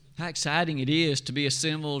How exciting it is to be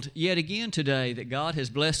assembled yet again today, that God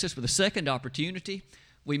has blessed us with a second opportunity.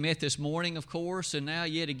 We met this morning, of course, and now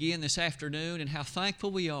yet again this afternoon, and how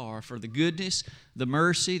thankful we are for the goodness, the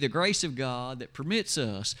mercy, the grace of God that permits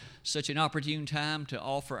us such an opportune time to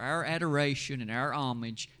offer our adoration and our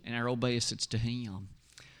homage and our obeisance to Him.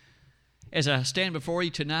 As I stand before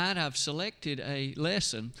you tonight, I've selected a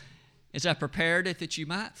lesson as I prepared it that you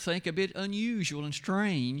might think a bit unusual and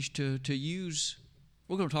strange to use.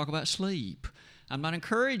 We're going to talk about sleep. I'm not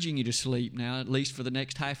encouraging you to sleep now, at least for the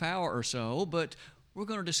next half hour or so, but we're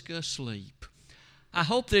going to discuss sleep. I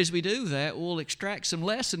hope that as we do that, we'll extract some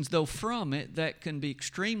lessons, though, from it that can be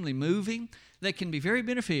extremely moving, that can be very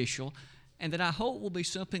beneficial, and that I hope will be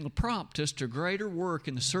something that will prompt us to greater work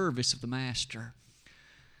in the service of the Master.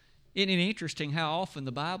 Isn't it interesting how often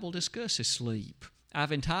the Bible discusses sleep?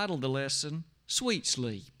 I've entitled the lesson, Sweet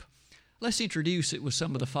Sleep. Let's introduce it with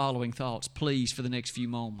some of the following thoughts, please, for the next few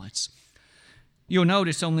moments. You'll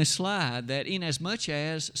notice on this slide that inasmuch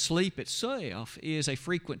as sleep itself is a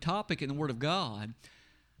frequent topic in the Word of God,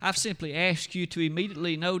 I've simply asked you to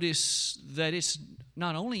immediately notice that it's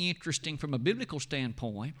not only interesting from a biblical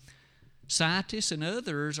standpoint, scientists and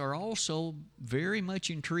others are also very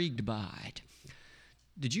much intrigued by it.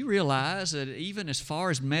 Did you realize that even as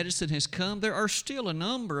far as medicine has come, there are still a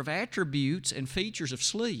number of attributes and features of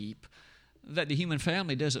sleep that the human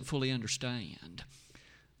family doesn't fully understand?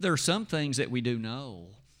 There are some things that we do know.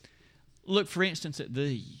 Look, for instance, at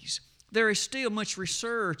these. There is still much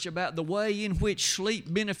research about the way in which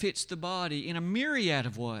sleep benefits the body in a myriad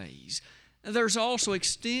of ways. There's also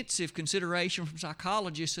extensive consideration from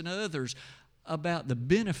psychologists and others about the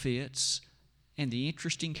benefits and the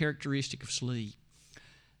interesting characteristic of sleep.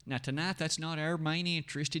 Now, tonight, that's not our main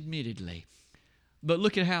interest, admittedly. But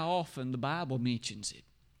look at how often the Bible mentions it.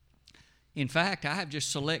 In fact, I have just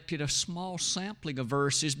selected a small sampling of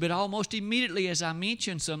verses, but almost immediately as I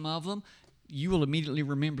mention some of them, you will immediately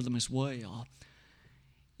remember them as well.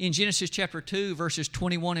 In Genesis chapter 2, verses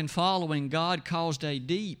 21 and following, God caused a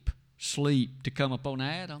deep sleep to come upon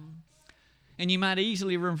Adam. And you might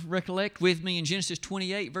easily recollect with me in Genesis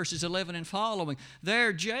 28, verses 11 and following.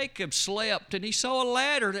 There Jacob slept, and he saw a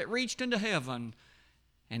ladder that reached into heaven.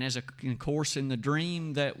 And of course, in the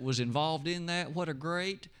dream that was involved in that, what a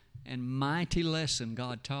great and mighty lesson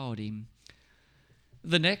God taught him.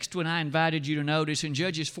 The next one I invited you to notice in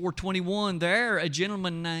Judges 4:21, there a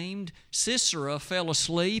gentleman named Sisera fell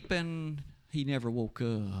asleep and he never woke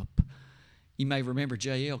up. You may remember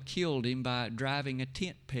Jael killed him by driving a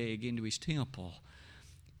tent peg into his temple.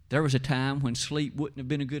 There was a time when sleep wouldn't have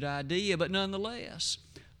been a good idea, but nonetheless,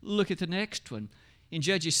 look at the next one. In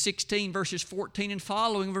Judges 16, verses 14 and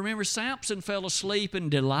following, remember Samson fell asleep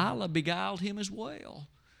and Delilah beguiled him as well.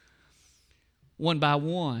 One by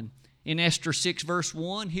one, in Esther 6, verse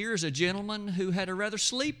 1, here's a gentleman who had a rather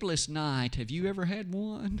sleepless night. Have you ever had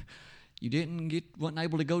one? You wasn't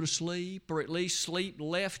able to go to sleep, or at least sleep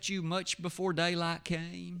left you much before daylight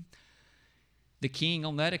came. The king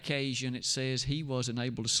on that occasion, it says, he wasn't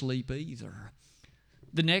able to sleep either.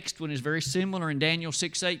 The next one is very similar in Daniel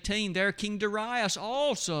 6:18. There King Darius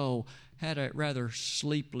also had a rather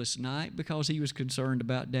sleepless night because he was concerned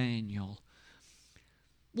about Daniel.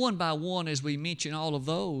 One by one, as we mention all of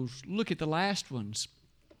those, look at the last ones.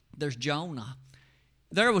 There's Jonah.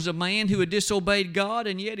 There was a man who had disobeyed God,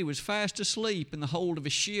 and yet he was fast asleep in the hold of a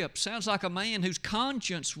ship. Sounds like a man whose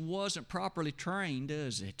conscience wasn't properly trained,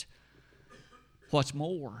 does it? What's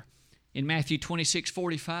more, in Matthew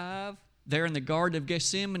 26:45, there in the Garden of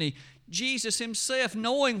Gethsemane, Jesus himself,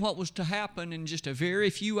 knowing what was to happen in just a very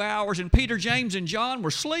few hours, and Peter, James, and John were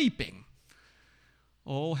sleeping.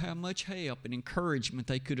 Oh, how much help and encouragement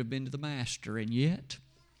they could have been to the Master, and yet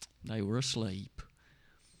they were asleep.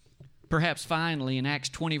 Perhaps finally, in Acts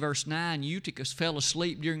 20, verse 9, Eutychus fell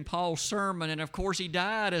asleep during Paul's sermon, and of course he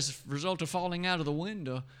died as a result of falling out of the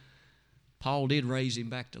window. Paul did raise him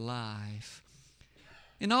back to life.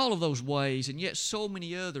 In all of those ways, and yet so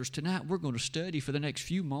many others, tonight we're going to study for the next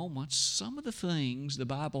few moments some of the things the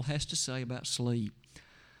Bible has to say about sleep.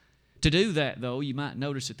 To do that, though, you might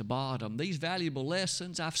notice at the bottom, these valuable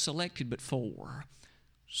lessons, I've selected but 4.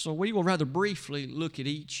 So we will rather briefly look at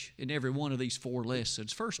each and every one of these 4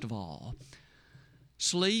 lessons. First of all,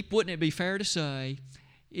 sleep, wouldn't it be fair to say,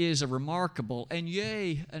 is a remarkable and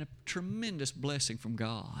yea, a tremendous blessing from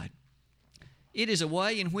God. It is a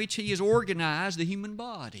way in which He has organized the human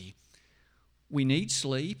body. We need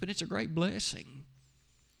sleep, and it's a great blessing.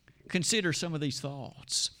 Consider some of these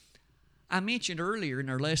thoughts. I mentioned earlier in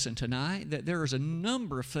our lesson tonight that there is a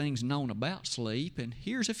number of things known about sleep, and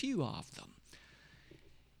here's a few of them.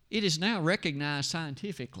 It is now recognized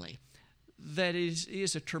scientifically that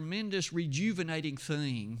is a tremendous rejuvenating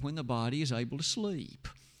thing when the body is able to sleep.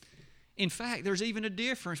 In fact, there's even a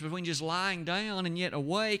difference between just lying down and yet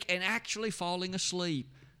awake and actually falling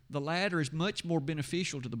asleep. The latter is much more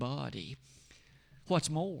beneficial to the body. What's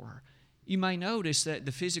more, you may notice that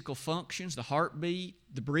the physical functions, the heartbeat,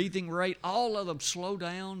 the breathing rate, all of them slow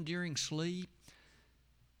down during sleep.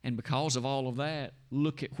 And because of all of that,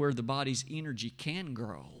 look at where the body's energy can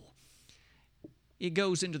grow. It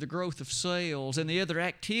goes into the growth of cells and the other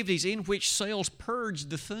activities in which cells purge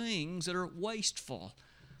the things that are wasteful.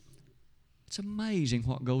 It's amazing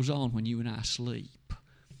what goes on when you and I sleep.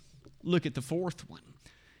 Look at the fourth one.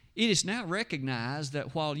 It is now recognized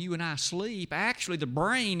that while you and I sleep, actually the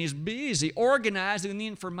brain is busy organizing the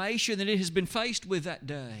information that it has been faced with that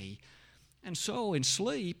day. And so in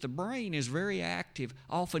sleep, the brain is very active.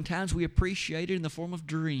 Oftentimes we appreciate it in the form of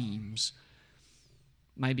dreams.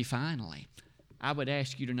 Maybe finally, I would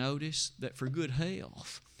ask you to notice that for good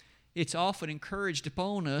health, it's often encouraged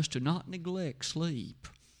upon us to not neglect sleep.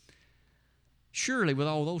 Surely with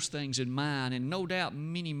all those things in mind, and no doubt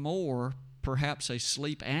many more perhaps a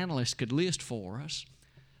sleep analyst could list for us,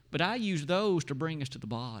 but I use those to bring us to the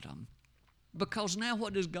bottom. Because now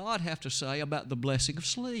what does God have to say about the blessing of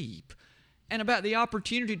sleep and about the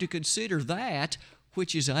opportunity to consider that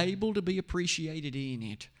which is able to be appreciated in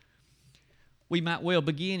it? We might well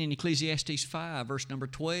begin in Ecclesiastes 5, verse number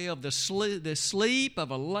 12. The sleep of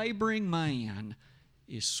a laboring man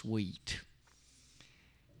is sweet.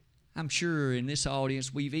 I'm sure in this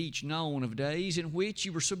audience we've each known of days in which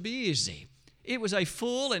you were so busy. It was a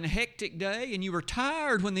full and hectic day, and you were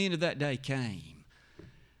tired when the end of that day came.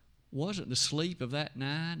 Wasn't the sleep of that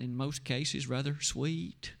night in most cases rather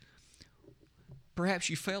sweet? Perhaps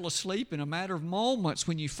you fell asleep in a matter of moments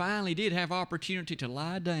when you finally did have opportunity to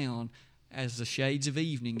lie down as the shades of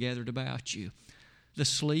evening gathered about you. The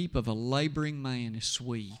sleep of a laboring man is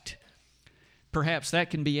sweet. Perhaps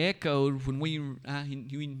that can be echoed when you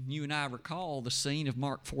and I recall the scene of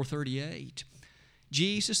Mark 4:38.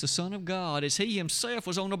 Jesus, the Son of God, as He Himself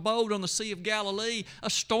was on a boat on the Sea of Galilee, a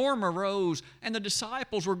storm arose, and the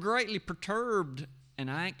disciples were greatly perturbed and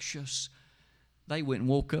anxious. They went and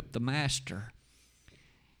woke up the Master.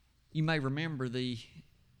 You may remember the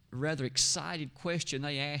rather excited question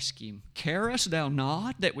they asked Him, "Carest thou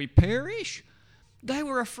not that we perish?" They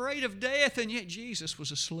were afraid of death, and yet Jesus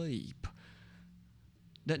was asleep.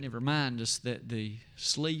 Doesn't it remind us that the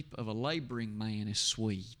sleep of a laboring man is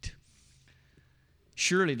sweet?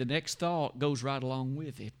 Surely the next thought goes right along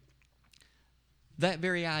with it. That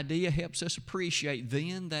very idea helps us appreciate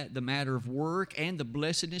then that the matter of work and the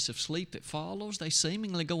blessedness of sleep that follows, they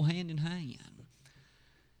seemingly go hand in hand.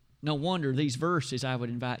 No wonder these verses I would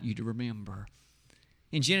invite you to remember.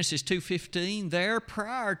 In Genesis 2:15, there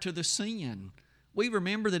prior to the sin, we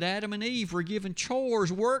remember that Adam and Eve were given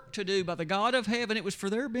chores, work to do by the God of heaven. It was for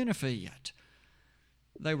their benefit.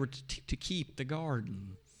 They were to keep the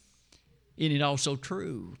garden. Isn't it also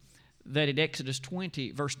true that in Exodus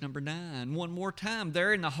 20, verse number 9, one more time,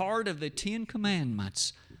 there in the heart of the Ten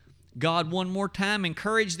Commandments, God one more time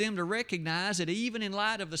encouraged them to recognize that even in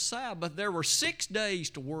light of the Sabbath, there were 6 days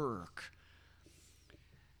to work.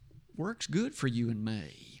 Work's good for you and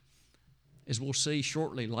me. As we'll see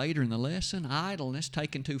shortly later in the lesson, idleness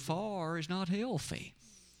taken too far is not healthy.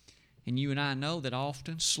 And you and I know that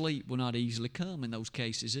often sleep will not easily come in those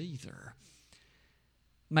cases either.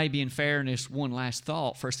 Maybe in fairness, one last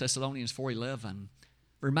thought, 1 Thessalonians 4:11,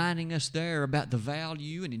 reminding us there about the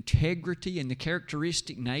value and integrity and the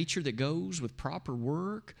characteristic nature that goes with proper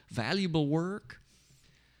work, valuable work.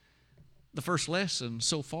 The first lesson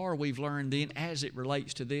so far we've learned then as it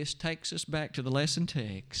relates to this takes us back to the lesson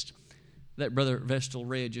text that Brother Vestal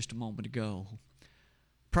read just a moment ago.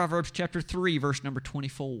 Proverbs chapter 3, verse number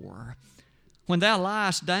 24. When thou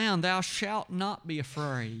liest down, thou shalt not be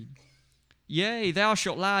afraid. Yea, thou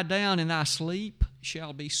shalt lie down, and thy sleep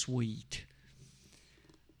shall be sweet.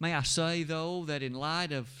 May I say, though, that in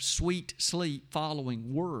light of sweet sleep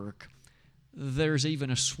following work, there's even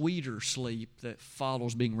a sweeter sleep that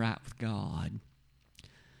follows being right with God.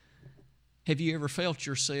 Have you ever felt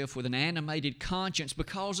yourself with an animated conscience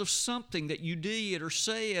because of something that you did or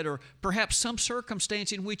said, or perhaps some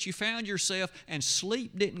circumstance in which you found yourself and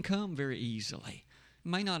sleep didn't come very easily? It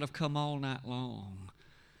may not have come all night long.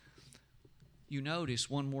 You notice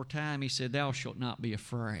one more time he said, "Thou shalt not be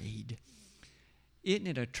afraid." Isn't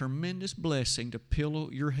it a tremendous blessing to pillow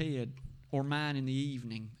your head or mine in the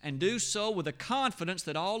evening and do so with the confidence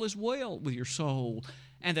that all is well with your soul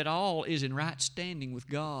and that all is in right standing with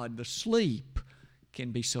God? The sleep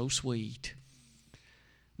can be so sweet.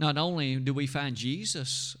 Not only do we find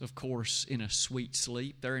Jesus, of course, in a sweet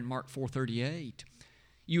sleep there in Mark 4:38,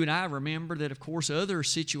 you and I remember that, of course, other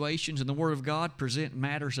situations in the Word of God present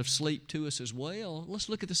matters of sleep to us as well. Let's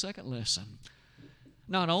look at the second lesson.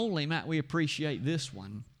 Not only might we appreciate this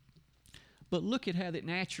one, but look at how that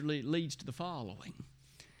naturally leads to the following.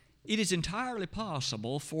 It is entirely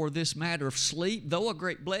possible for this matter of sleep, though a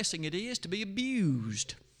great blessing it is, to be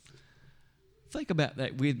abused. Think about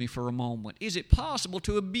that with me for a moment. Is it possible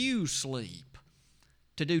to abuse sleep,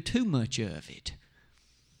 to do too much of it?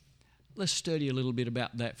 Let's study a little bit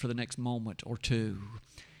about that for the next moment or two.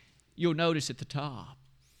 You'll notice at the top,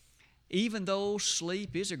 even though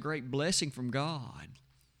sleep is a great blessing from God,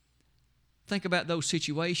 think about those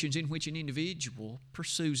situations in which an individual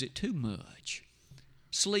pursues it too much.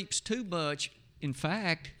 Sleeps too much, in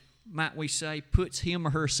fact, might we say, puts him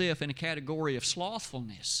or herself in a category of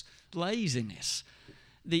slothfulness, laziness,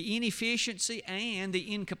 the inefficiency and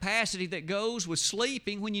the incapacity that goes with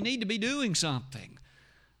sleeping when you need to be doing something.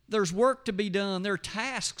 There's work to be done, there are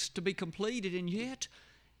tasks to be completed, and yet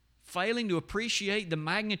failing to appreciate the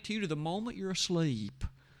magnitude of the moment you're asleep.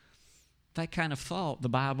 That kind of thought the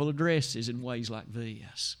Bible addresses in ways like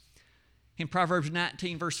this. In Proverbs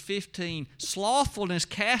 19, verse 15, slothfulness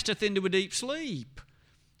casteth into a deep sleep.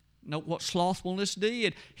 Note what slothfulness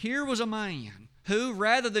did. Here was a man who,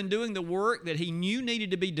 rather than doing the work that he knew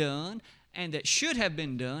needed to be done and that should have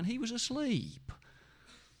been done, he was asleep.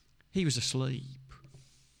 He was asleep.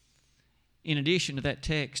 In addition to that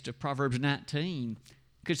text of Proverbs 19,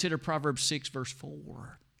 consider Proverbs 6, verse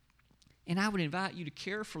 4. And I would invite you to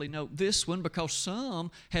carefully note this one because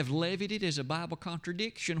some have levied it as a Bible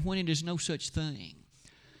contradiction when it is no such thing.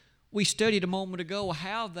 We studied a moment ago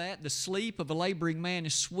how that the sleep of a laboring man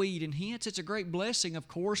is sweet, and hence it's a great blessing, of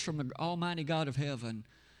course, from the Almighty God of heaven.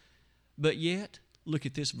 But yet, look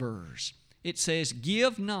at this verse. It says,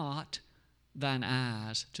 give not thine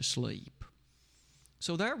eyes to sleep.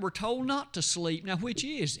 So there we're told not to sleep. Now, which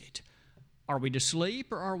is it? Are we to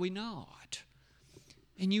sleep or are we not?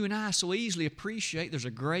 And you and I so easily appreciate there's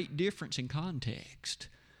a great difference in context.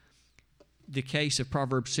 The case of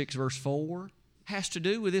Proverbs 6, verse 4, has to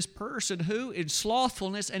do with this person who, in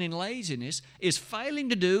slothfulness and in laziness, is failing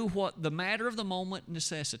to do what the matter of the moment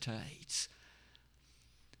necessitates.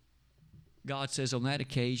 God says on that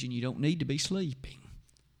occasion, you don't need to be sleeping.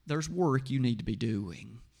 There's work you need to be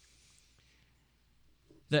doing.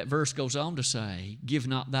 That verse goes on to say, give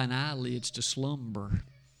not thine eyelids to slumber.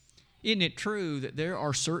 Isn't it true that there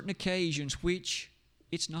are certain occasions which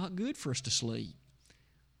it's not good for us to sleep?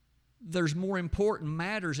 There's more important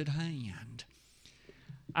matters at hand.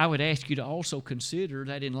 I would ask you to also consider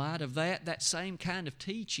that in light of that, that same kind of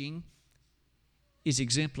teaching is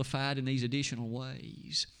exemplified in these additional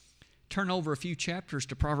ways. Turn over a few chapters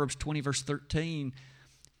to Proverbs 20, verse 13.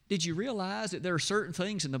 Did you realize that there are certain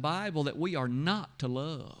things in the Bible that we are not to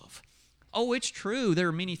love? Oh, it's true. There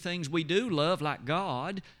are many things we do love, like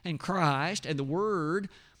God and Christ and the Word.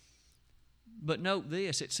 But note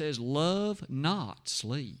this, it says, love not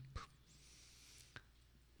sleep.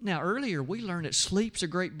 Now, earlier we learned that sleep's a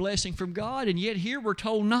great blessing from God, and yet here we're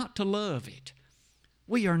told not to love it.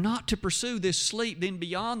 We are not to pursue this sleep then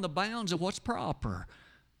beyond the bounds of what's proper,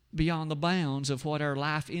 beyond the bounds of what our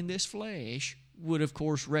life in this flesh would, of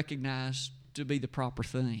course, recognize to be the proper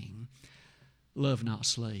thing. Love not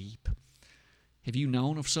sleep. Have you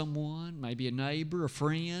known of someone, maybe a neighbor, a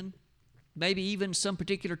friend, maybe even some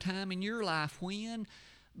particular time in your life when,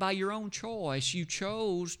 by your own choice, you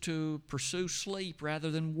chose to pursue sleep rather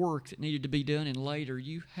than work that needed to be done, and later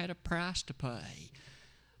you had a price to pay?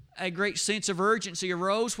 A great sense of urgency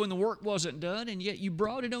arose when the work wasn't done, and yet you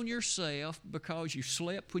brought it on yourself because you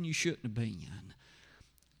slept when you shouldn't have been.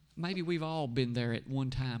 Maybe we've all been there at one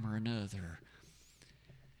time or another.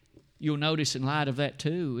 You'll notice in light of that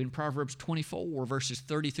too, in Proverbs 24, verses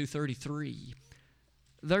 30 through 33,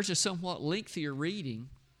 there's a somewhat lengthier reading,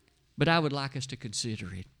 but I would like us to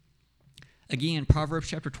consider it. Again, Proverbs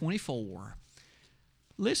chapter 24.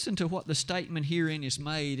 Listen to what the statement herein is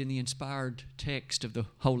made in the inspired text of the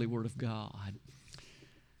Holy Word of God.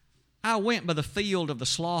 I went by the field of the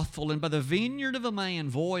slothful and by the vineyard of a man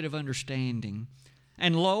void of understanding.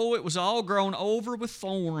 And lo, it was all grown over with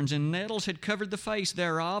thorns, and nettles had covered the face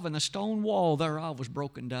thereof, and the stone wall thereof was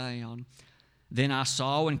broken down. Then I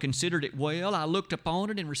saw and considered it well. I looked upon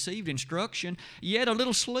it and received instruction. Yet a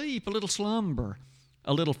little sleep, a little slumber,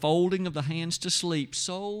 a little folding of the hands to sleep.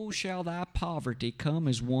 So shall thy poverty come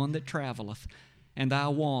as one that travelleth, and thy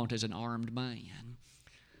want as an armed man.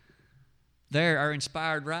 There, our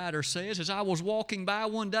inspired writer says, as I was walking by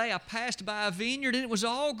one day, I passed by a vineyard, and it was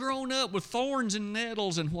all grown up with thorns and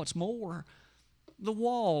nettles, and what's more, The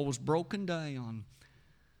wall was broken down.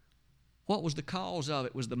 What was the cause of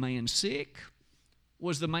it? Was the man sick?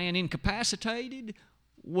 Was the man incapacitated?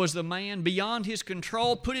 Was the man beyond his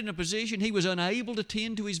control, put in a position he was unable to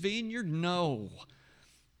tend to his vineyard? No.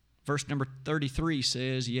 Verse number 33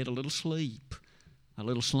 says, he had a little sleep, a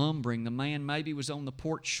little slumbering. The man maybe was on the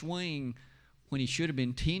porch swing when he should have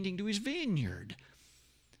been tending to his vineyard.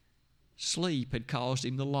 Sleep had caused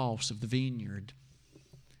him the loss of the vineyard.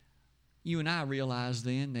 You and I realize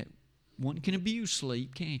then that one can abuse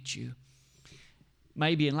sleep, can't you?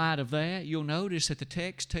 Maybe in light of that, you'll notice that the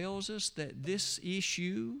text tells us that this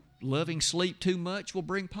issue, loving sleep too much, will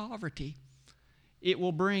bring poverty. It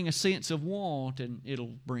will bring a sense of want, and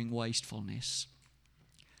it'll bring wastefulness.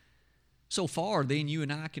 So far, then, you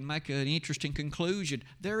and I can make an interesting conclusion.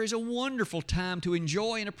 There is a wonderful time to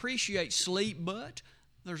enjoy and appreciate sleep, but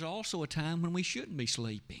there's also a time when we shouldn't be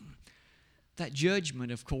sleeping. That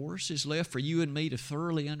judgment, of course, is left for you and me to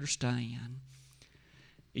thoroughly understand.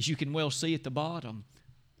 As you can well see at the bottom,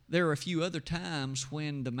 there are a few other times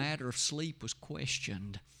when the matter of sleep was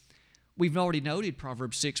questioned. We've already noted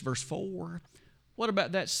Proverbs 6, verse 4. What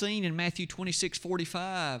about that scene in Matthew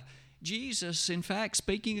 26:45? Jesus, in fact,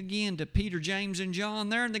 speaking again to Peter, James, and John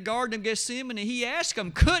there in the Garden of Gethsemane, he asked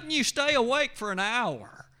them, couldn't you stay awake for an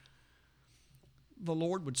hour? The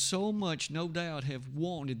Lord would so much, no doubt, have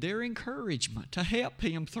wanted their encouragement to help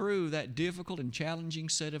him through that difficult and challenging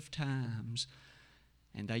set of times,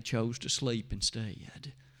 and they chose to sleep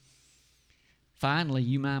instead. Finally,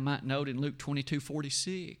 you might note in Luke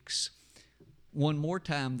 22:46, one more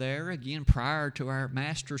time there, again prior to our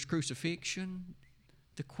Master's crucifixion,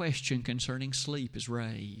 the question concerning sleep is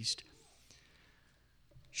raised.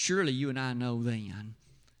 Surely you and I know then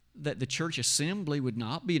that the church assembly would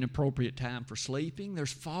not be an appropriate time for sleeping.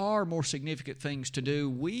 There's far more significant things to do.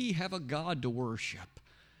 We have a God to worship,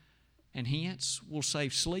 and hence we'll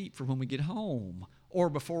save sleep for when we get home or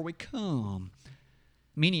before we come.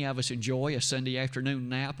 Many of us enjoy a Sunday afternoon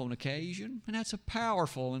nap on occasion, and that's a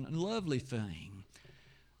powerful and lovely thing.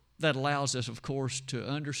 That allows us, of course, to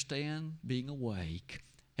understand being awake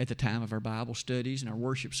at the time of our Bible studies and our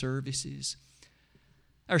worship services.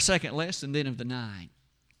 Our second lesson then of the night,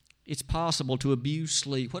 it's possible to abuse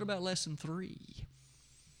sleep. What about lesson 3?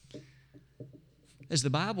 As the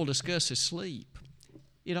Bible discusses sleep,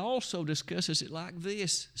 it also discusses it like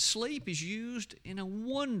this. Sleep is used in a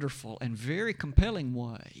wonderful and very compelling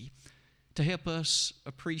way to help us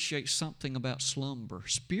appreciate something about slumber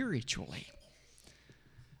spiritually.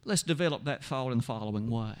 Let's develop that thought in the following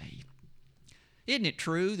way. Isn't it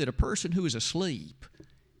true that a person who is asleep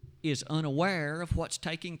is unaware of what's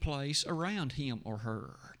taking place around him or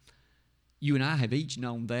her? You and I have each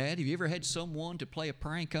known that. Have you ever had someone to play a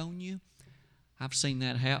prank on you? I've seen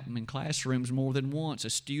that happen in classrooms more than once. A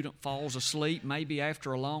student falls asleep, maybe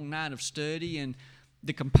after a long night of study, and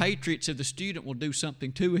the compatriots of the student will do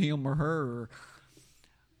something to him or her.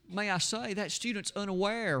 May I say, that student's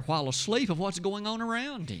unaware while asleep of what's going on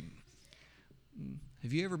around him.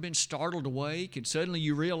 Have you ever been startled awake and suddenly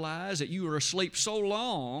you realize that you were asleep so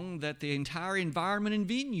long that the entire environment and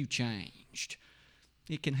venue changed?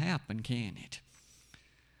 It can happen, can't it?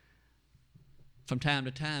 From time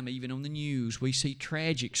to time, even on the news, we see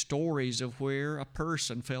tragic stories of where a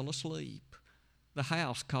person fell asleep. The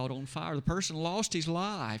house caught on fire. The person lost his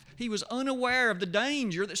life. He was unaware of the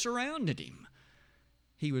danger that surrounded him.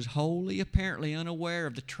 He was wholly, apparently unaware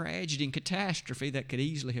of the tragedy and catastrophe that could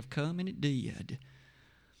easily have come, and it did.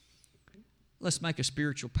 Let's make a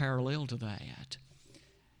spiritual parallel to that.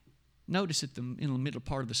 Notice in the middle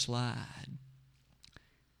part of the slide,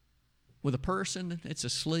 with a person that's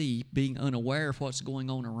asleep being unaware of what's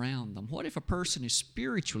going on around them. What if a person is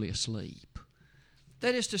spiritually asleep?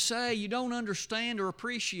 That is to say, you don't understand or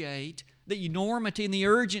appreciate the enormity and the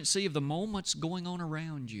urgency of the moments going on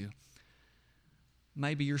around you.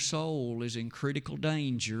 Maybe your soul is in critical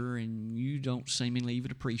danger and you don't seemingly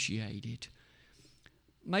even appreciate it.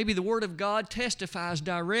 Maybe the Word of God testifies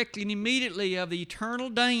directly and immediately of the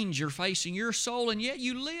eternal danger facing your soul, and yet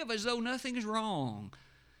you live as though nothing is wrong.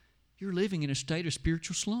 You're living in a state of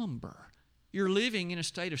spiritual slumber. You're living in a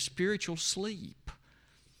state of spiritual sleep.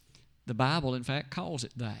 The Bible, in fact, calls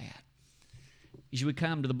it that. As we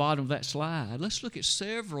come to the bottom of that slide, let's look at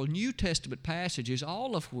several New Testament passages,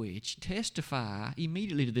 all of which testify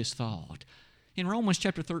immediately to this thought. In Romans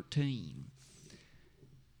chapter 13,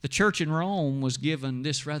 the church in Rome was given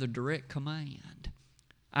this rather direct command.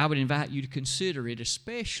 I would invite you to consider it,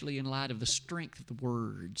 especially in light of the strength of the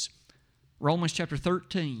words. Romans chapter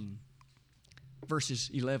 13, verses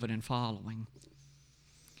 11 and following.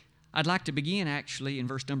 I'd like to begin actually in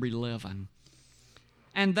verse number 11.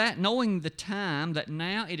 And that knowing the time, that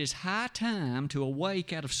now it is high time to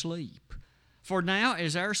awake out of sleep. For now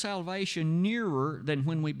is our salvation nearer than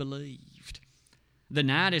when we believed. The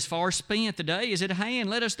night is far spent, the day is at hand.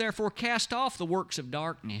 Let us therefore cast off the works of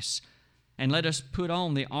darkness, and let us put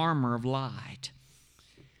on the armor of light.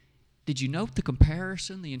 Did you note the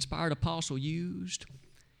comparison the inspired apostle used?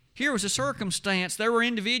 Here was a circumstance. There were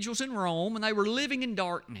individuals in Rome, and they were living in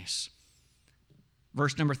darkness.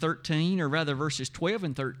 Verse number 13, or rather verses 12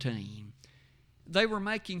 and 13. They were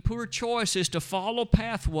making poor choices to follow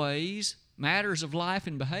pathways, matters of life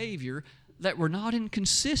and behavior, that were not in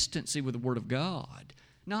consistency with the Word of God,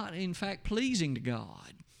 not in fact pleasing to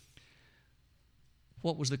God.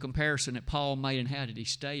 What was the comparison that Paul made, and how did he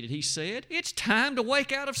state it? He said, it's time to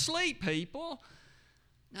wake out of sleep, people.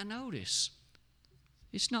 Now notice,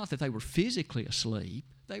 it's not that they were physically asleep,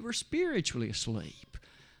 they were spiritually asleep.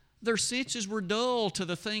 Their senses were dull to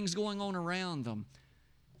the things going on around them.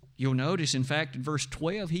 You'll notice, in fact, in verse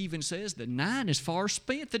 12, he even says, the night is far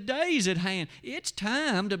spent, the day is at hand. It's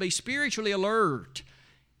time to be spiritually alert.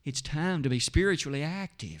 It's time to be spiritually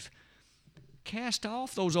active. Cast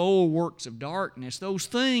off those old works of darkness, those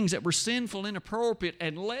things that were sinful, inappropriate,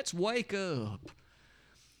 and let's wake up.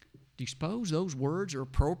 Do you suppose those words are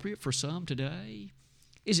appropriate for some today?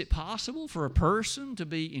 Is it possible for a person to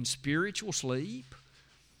be in spiritual sleep?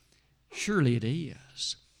 Surely it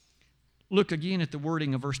is. Look again at the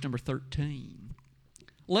wording of verse number 13.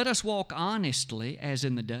 Let us walk honestly as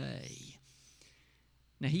in the day.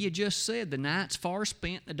 Now, he had just said the night's far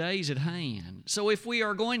spent, the day's at hand. So if we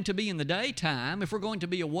are going to be in the daytime, if we're going to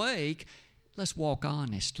be awake, let's walk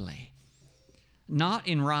honestly. Not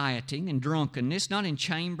in rioting and drunkenness, not in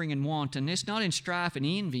chambering and wantonness, not in strife and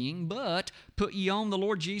envying, but put ye on the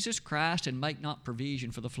Lord Jesus Christ, and make not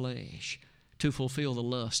provision for the flesh to fulfill the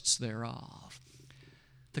lusts thereof.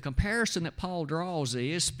 The comparison that Paul draws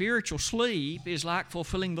is spiritual sleep is like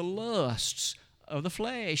fulfilling the lusts of the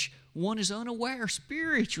flesh. One is unaware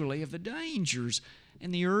spiritually of the dangers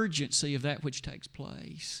and the urgency of that which takes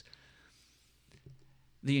place.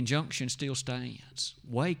 The injunction still stands.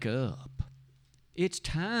 Wake up. It's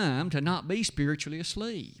time to not be spiritually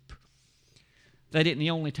asleep. That isn't the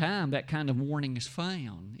only time that kind of warning is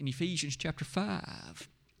found. In Ephesians chapter 5,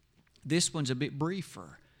 this one's a bit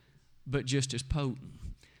briefer, but just as potent.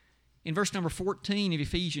 In verse number 14 of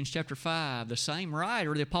Ephesians chapter 5, the same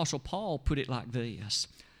writer, the Apostle Paul, put it like this.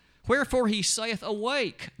 Wherefore he saith,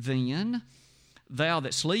 awake then, thou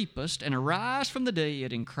that sleepest, and arise from the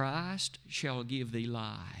dead, and Christ shall give thee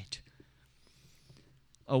light.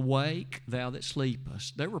 Awake, thou that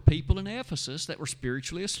sleepest. There were people in Ephesus that were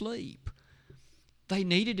spiritually asleep. They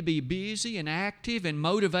needed to be busy and active and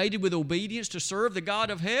motivated with obedience to serve the God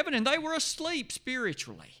of heaven, and they were asleep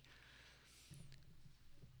spiritually.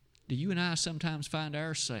 Do you and I sometimes find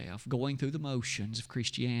ourselves going through the motions of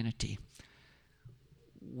Christianity?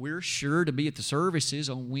 We're sure to be at the services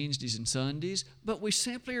on Wednesdays and Sundays, but we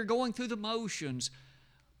simply are going through the motions.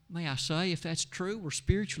 May I say, if that's true, we're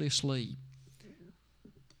spiritually asleep.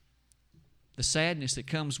 The sadness that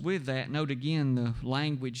comes with that, note again the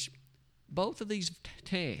language, both of these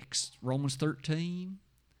texts, Romans 13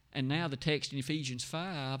 and now the text in Ephesians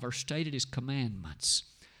 5, are stated as commandments.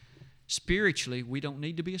 Spiritually, we don't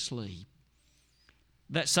need to be asleep.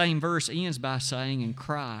 That same verse ends by saying, and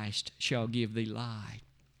Christ shall give thee light.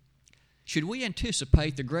 Should we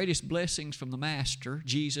anticipate the greatest blessings from the Master,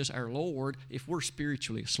 Jesus our Lord, if we're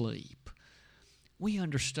spiritually asleep? We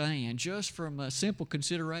understand, just from a simple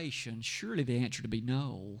consideration, surely the answer to be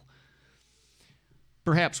no.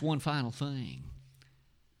 Perhaps one final thing.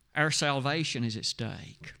 Our salvation is at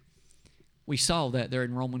stake. We saw that there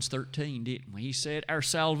in Romans 13, didn't we? He said, our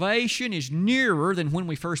salvation is nearer than when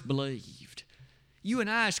we first believed. You and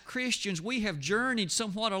I as Christians, we have journeyed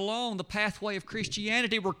somewhat along the pathway of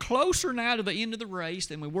Christianity. We're closer now to the end of the race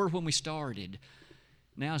than we were when we started.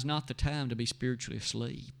 Now is not the time to be spiritually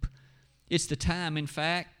asleep. It's the time, in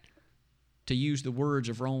fact, to use the words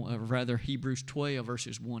of Hebrews 12,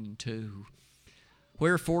 verses 1 and 2.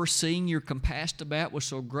 Wherefore, seeing you're compassed about with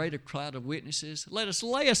so great a cloud of witnesses, let us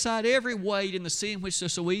lay aside every weight and the sin which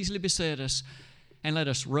does so easily beset us, and let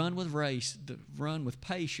us run with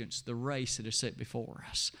patience the race that is set before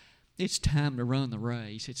us. It's time to run the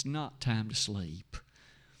race. It's not time to sleep.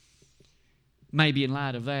 Maybe in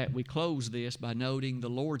light of that, we close this by noting the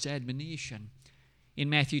Lord's admonition. In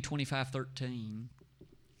Matthew 25:13,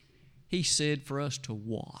 He said for us to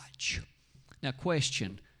watch. Now,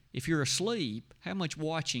 question. If you're asleep, how much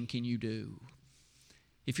watching can you do?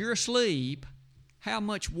 If you're asleep, how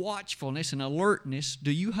much watchfulness and alertness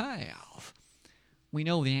do you have? We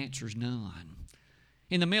know the answer is none.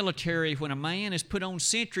 In the military, when a man is put on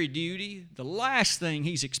sentry duty, the last thing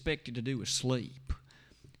he's expected to do is sleep.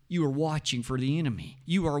 You are watching for the enemy.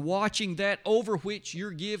 You are watching that over which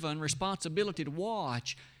you're given responsibility to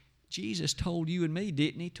watch. Jesus told you and me,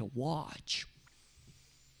 didn't He, to watch.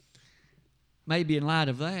 Maybe in light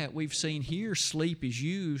of that, we've seen here sleep is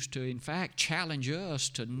used to, in fact, challenge us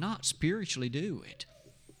to not spiritually do it.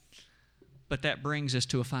 But that brings us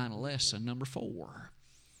to a final lesson, number 4.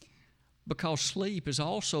 Because sleep is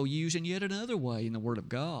also used in yet another way in the Word of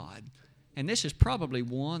God. And this is probably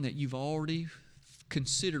one that you've already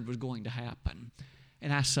considered was going to happen.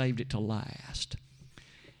 And I saved it to last.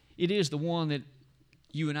 It is the one that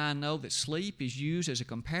you and I know that sleep is used as a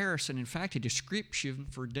comparison, in fact, a description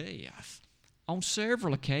for death on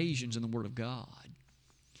several occasions in the Word of God.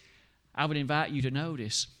 I would invite you to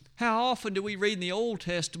notice, how often do we read in the Old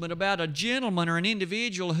Testament about a gentleman or an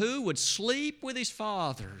individual who would sleep with his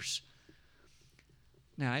fathers?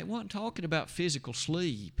 Now, it wasn't talking about physical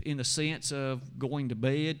sleep in the sense of going to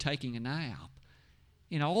bed, taking a nap.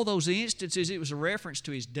 In all those instances, it was a reference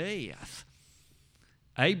to his death.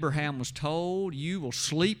 Abraham was told, you will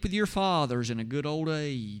sleep with your fathers in a good old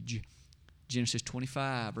age. Genesis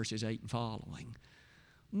 25, verses 8 and following.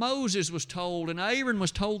 Moses was told, and Aaron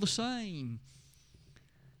was told the same.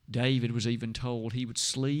 David was even told he would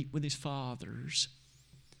sleep with his fathers.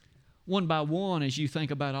 One by one, as you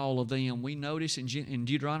think about all of them, we notice in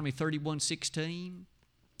Deuteronomy 31:16,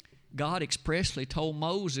 God expressly told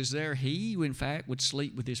Moses there he, in fact, would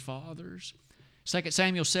sleep with his fathers. 2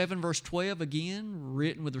 Samuel 7, verse 12, again,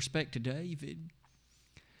 written with respect to David.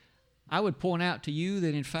 I would point out to you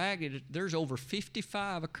that, in fact, there's over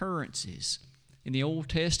 55 occurrences in the Old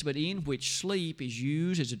Testament in which sleep is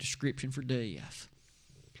used as a description for death.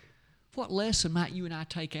 What lesson might you and I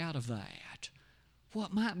take out of that?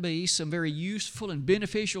 What might be some very useful and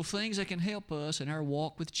beneficial things that can help us in our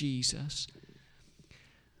walk with Jesus?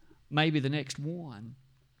 Maybe the next one.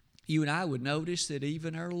 You and I would notice that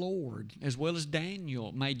even our Lord, as well as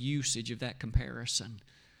Daniel, made usage of that comparison.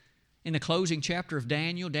 In the closing chapter of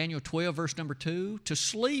Daniel, Daniel 12, verse number 2, to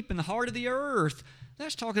sleep in the heart of the earth.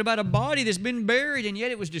 That's talking about a body that's been buried, and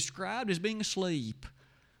yet it was described as being asleep.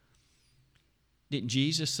 Didn't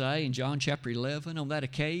Jesus say in John chapter 11, on that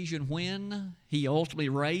occasion when He ultimately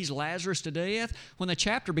raised Lazarus to death, when the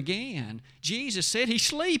chapter began, Jesus said, He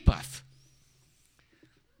sleepeth.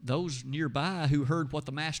 Those nearby who heard what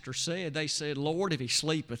the Master said, they said, Lord, if He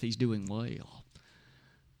sleepeth, He's doing well.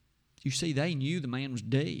 You see, they knew the man was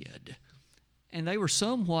dead. And they were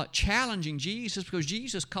somewhat challenging Jesus because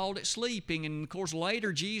Jesus called it sleeping. And, of course,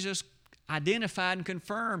 later Jesus identified and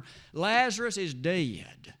confirmed, Lazarus is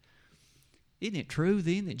dead. Isn't it true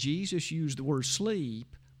then that Jesus used the word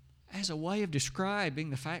sleep as a way of describing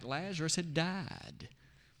the fact Lazarus had died?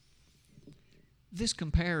 This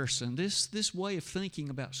comparison, this way of thinking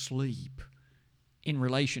about sleep in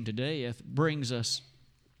relation to death brings us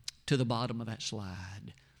to the bottom of that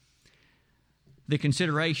slide. The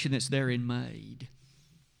consideration that's therein made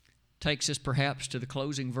takes us perhaps to the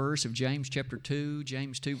closing verse of James chapter 2,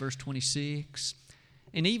 James 2 verse 26.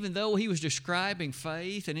 And even though he was describing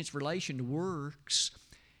faith and its relation to works,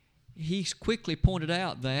 he quickly pointed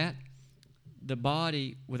out that the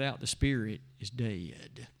body without the spirit is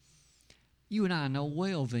dead. You and I know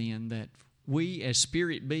well then that we as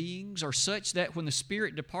spirit beings are such that when the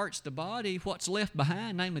spirit departs the body, what's left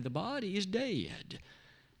behind, namely the body, is dead.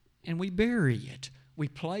 And we bury it. We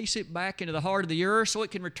place it back into the heart of the earth so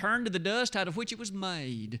it can return to the dust out of which it was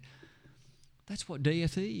made. That's what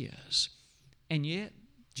death is. And yet,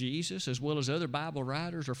 Jesus, as well as other Bible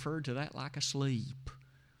writers, referred to that like a sleep.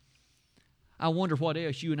 I wonder what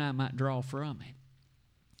else you and I might draw from it.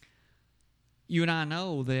 You and I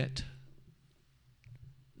know that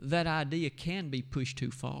that idea can be pushed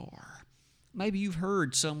too far. Maybe you've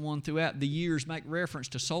heard someone throughout the years make reference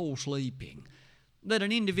to soul sleeping. That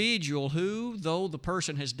an individual who, though the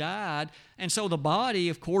person has died, and so the body,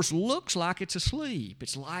 of course, looks like it's asleep.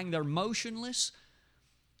 It's lying there motionless.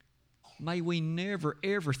 May we never,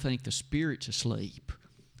 ever think the spirit's asleep.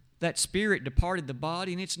 That spirit departed the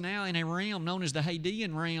body, and it's now in a realm known as the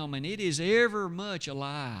Hadean realm, and it is ever much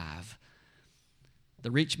alive.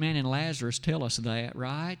 The rich man and Lazarus tell us that,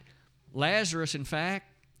 right? Lazarus, in fact,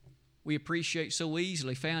 we appreciate so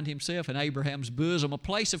easily, found himself in Abraham's bosom, a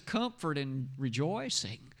place of comfort and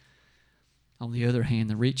rejoicing. On the other hand,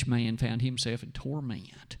 the rich man found himself in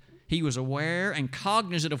torment. He was aware and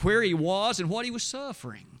cognizant of where he was and what he was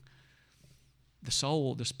suffering. The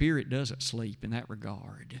soul, the spirit doesn't sleep in that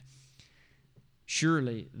regard.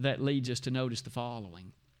 Surely that leads us to notice the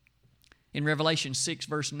following. In Revelation 6,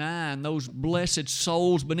 verse 9, those blessed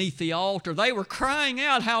souls beneath the altar, they were crying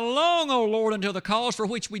out, "How long, O Lord, until the cause for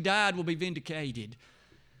which we died will be vindicated?"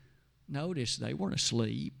 Notice they weren't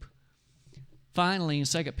asleep. Finally, in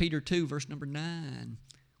 2 Peter 2, verse number 9,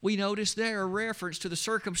 we notice there a reference to the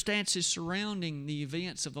circumstances surrounding the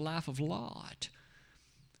events of the life of Lot.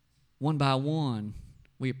 One by one,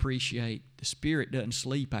 we appreciate the Spirit doesn't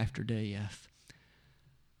sleep after death.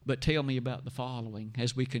 But tell me about the following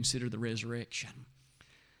as we consider the resurrection.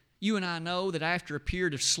 You and I know that after a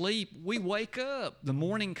period of sleep, we wake up. The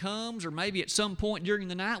morning comes, or maybe at some point during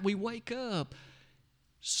the night, we wake up.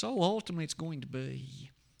 So ultimately it's going to be.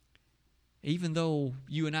 Even though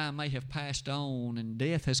you and I may have passed on and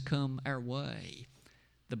death has come our way,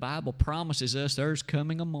 the Bible promises us there's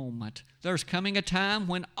coming a moment. There's coming a time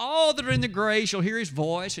when all that are in the grave shall hear His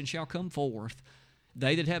voice and shall come forth.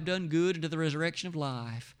 They that have done good unto the resurrection of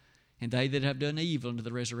life, and they that have done evil unto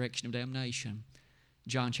the resurrection of damnation.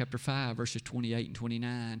 John chapter 5, verses 28 and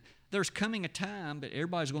 29. There's coming a time that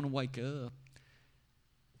everybody's going to wake up,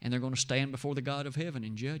 and they're going to stand before the God of heaven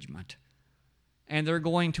in judgment. And they're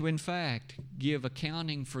going to, in fact, give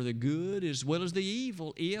accounting for the good as well as the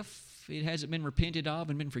evil if it hasn't been repented of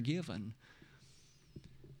and been forgiven.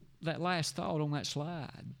 That last thought on that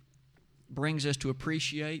slide brings us to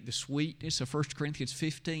appreciate the sweetness of 1 Corinthians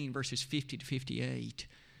 15, verses 50 to 58.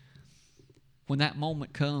 When that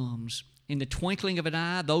moment comes, in the twinkling of an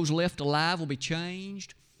eye, those left alive will be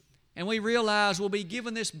changed, and we realize we'll be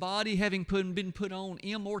given this body having been put on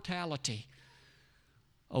immortality.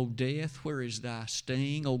 O death, where is thy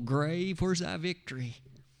sting? O grave, where's thy victory?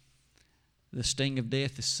 The sting of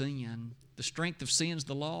death is sin. The strength of sin is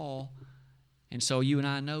the law. And so you and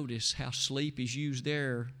I notice how sleep is used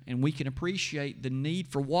there, and we can appreciate the need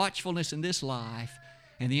for watchfulness in this life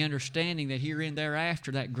and the understanding that herein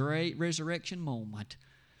thereafter, that great resurrection moment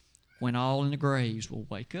when all in the graves will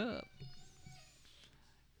wake up.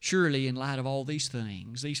 Surely, in light of all these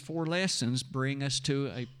things, these 4 lessons bring us to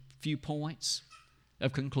a few points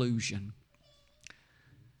of conclusion.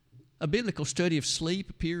 A biblical study of sleep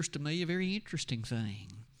appears to me a very interesting thing.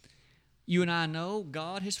 You and I know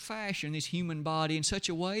God has fashioned this human body in such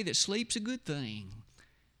a way that sleep's a good thing.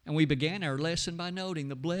 And we began our lesson by noting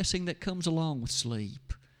the blessing that comes along with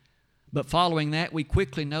sleep. But following that, we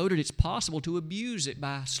quickly noted it's possible to abuse it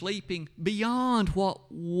by sleeping beyond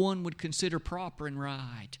what one would consider proper and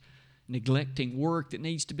right, neglecting work that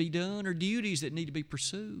needs to be done or duties that need to be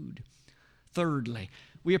pursued. Thirdly,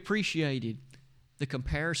 we appreciated the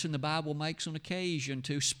comparison the Bible makes on occasion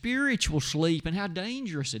to spiritual sleep and how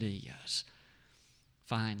dangerous it is.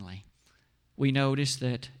 Finally, we notice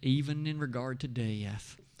that even in regard to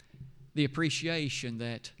death, the appreciation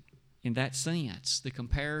that in that sense, the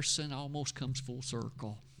comparison almost comes full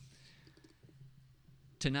circle.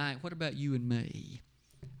 Tonight, what about you and me?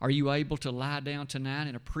 Are you able to lie down tonight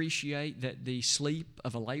and appreciate that the sleep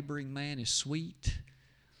of a laboring man is sweet?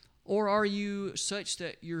 Or are you such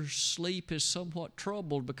that your sleep is somewhat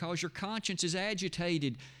troubled because your conscience is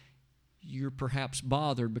agitated? You're perhaps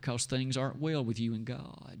bothered because things aren't well with you and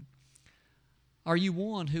God. Are you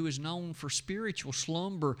one who is known for spiritual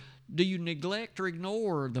slumber? Do you neglect or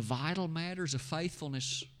ignore the vital matters of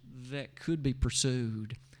faithfulness that could be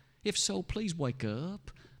pursued? If so, please wake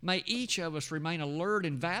up. May each of us remain alert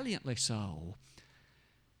and valiantly so.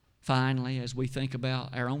 Finally, as we think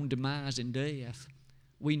about our own demise in death,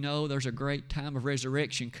 we know there's a great time of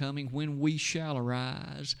resurrection coming when we shall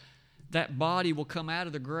arise. That body will come out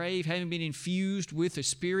of the grave having been infused with the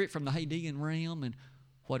Spirit from the Hadean realm, and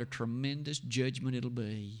what a tremendous judgment it'll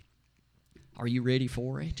be. Are you ready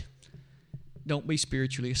for it? Don't be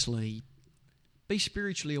spiritually asleep. Be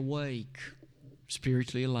spiritually awake,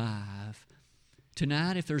 spiritually alive.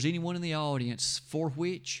 Tonight, if there's anyone in the audience for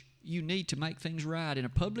which you need to make things right in a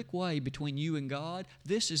public way between you and God,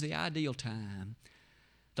 this is the ideal time.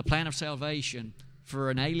 The plan of salvation for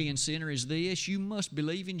an alien sinner is this: you must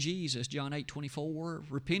believe in Jesus, John 8:24,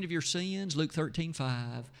 repent of your sins, Luke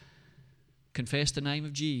 13:5, confess the name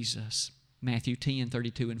of Jesus, Matthew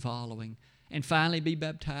 10:32 and following, and finally be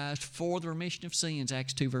baptized for the remission of sins,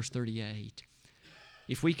 Acts 2 verse 38.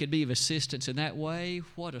 If we could be of assistance in that way,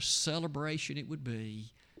 what a celebration it would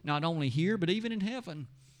be, not only here but even in heaven.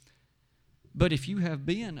 But if you have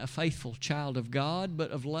been a faithful child of God,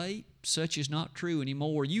 but of late such is not true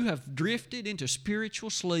anymore, you have drifted into spiritual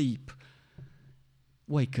sleep,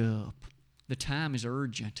 wake up. The time is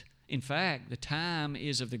urgent. In fact, the time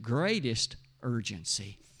is of the greatest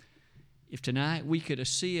urgency. If tonight we could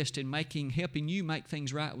assist in helping you make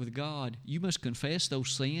things right with God, you must confess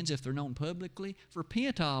those sins if they're known publicly.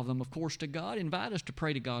 Repent of them, of course, to God. Invite us to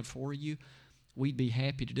pray to God for you. we'd be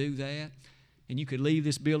happy to do that. And you could leave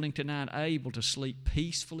this building tonight able to sleep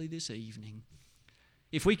peacefully this evening.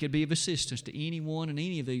 If we could be of assistance to anyone in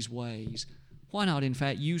any of these ways, why not, in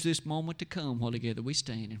fact, use this moment to come while together we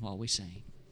stand and while we sing?